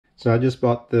So I just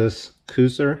bought this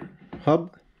Koozer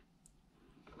hub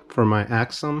for my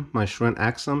Axum, my Shrent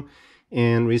Axum.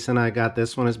 And reason I got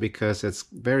this one is because it's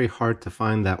very hard to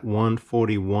find that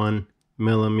 141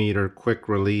 millimeter quick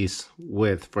release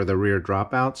width for the rear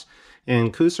dropouts.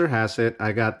 And Koozer has it.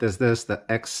 I got the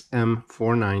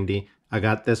XM490. I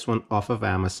got this one off of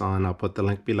Amazon. I'll put the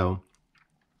link below.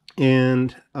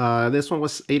 And this one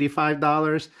was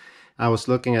 $85. I was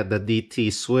looking at the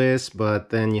DT Swiss,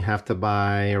 but then you have to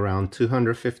buy around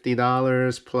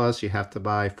 $250, plus you have to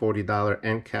buy $40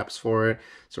 end caps for it.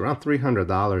 It's around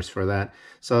 $300 for that.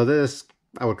 So this,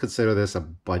 I would consider this a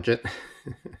budget,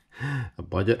 a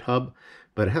budget hub,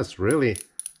 but it has really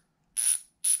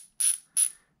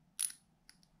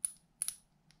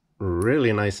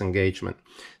nice engagement.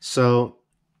 So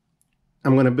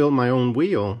I'm going to build my own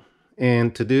wheel,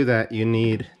 and to do that you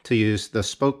need to use the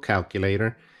spoke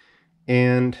calculator.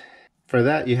 And for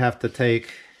that, you have to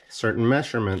take certain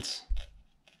measurements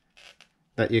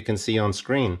that you can see on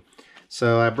screen.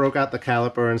 So I broke out the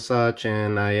caliper and such,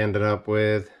 and I ended up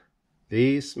with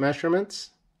these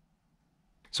measurements.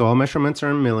 So all measurements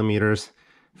are in millimeters.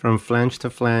 From flange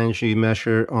to flange, you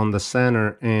measure on the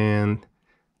center, and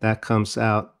that comes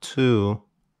out to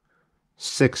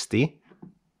 60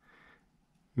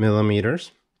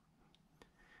 millimeters.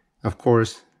 Of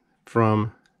course,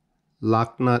 from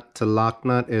locknut to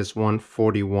locknut is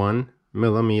 141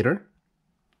 millimeter.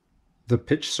 The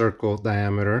pitch circle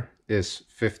diameter is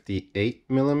 58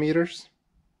 millimeters.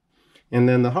 And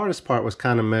then the hardest part was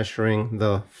kind of measuring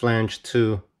the flange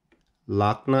to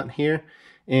locknut here.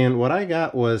 And what I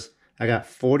got was, I got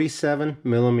 47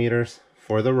 millimeters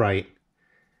for the right,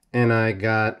 and I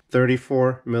got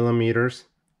 34 millimeters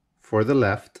for the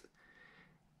left.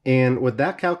 And with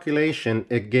that calculation,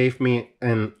 it gave me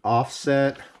an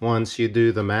offset once you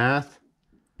do the math.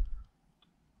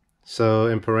 So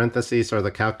in parentheses are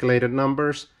the calculated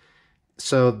numbers.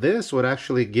 So this would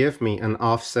actually give me an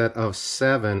offset of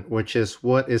 7, which is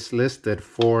what is listed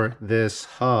for this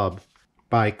hub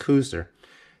by Koozer.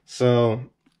 So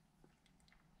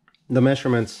the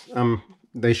measurements,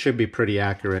 they should be pretty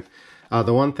accurate.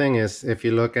 The one thing is, if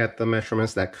you look at the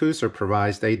measurements that Koozer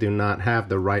provides, they do not have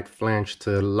the right flange to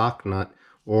locknut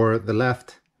or the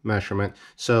left measurement.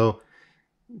 So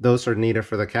those are needed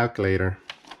for the calculator.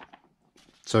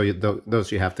 So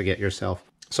those you have to get yourself.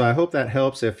 So I hope that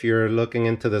helps if you're looking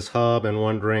into this hub and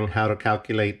wondering how to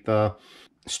calculate the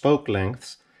spoke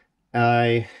lengths.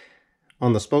 On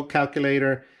the spoke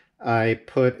calculator, I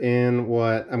put in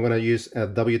what I'm going to use, a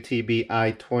WTB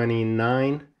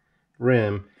I-29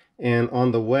 rim. And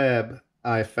on the web,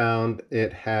 I found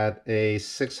it had a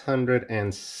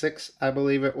 606, I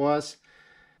believe it was,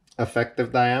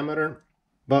 effective diameter.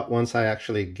 But once I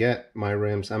actually get my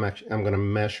rims, I'm going to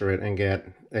measure it and get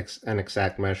an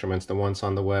exact measurements. The ones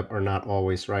on the web are not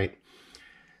always right.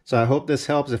 So I hope this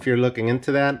helps if you're looking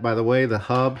into that. By the way, the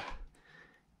hub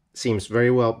seems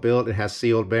very well built. It has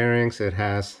sealed bearings. It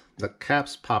has the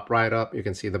caps pop right up. You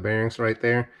can see the bearings right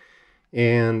there.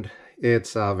 And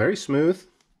it's very smooth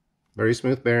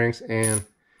bearings, and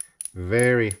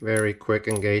very quick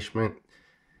engagement.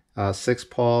 6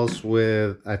 pawls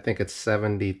with, I think it's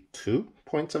 72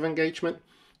 points of engagement.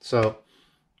 So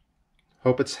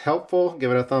hope it's helpful.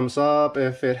 Give it a thumbs up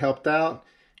if it helped out.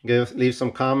 Leave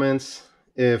some comments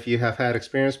if you have had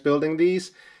experience building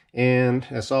these. And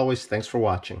as always, thanks for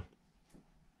watching.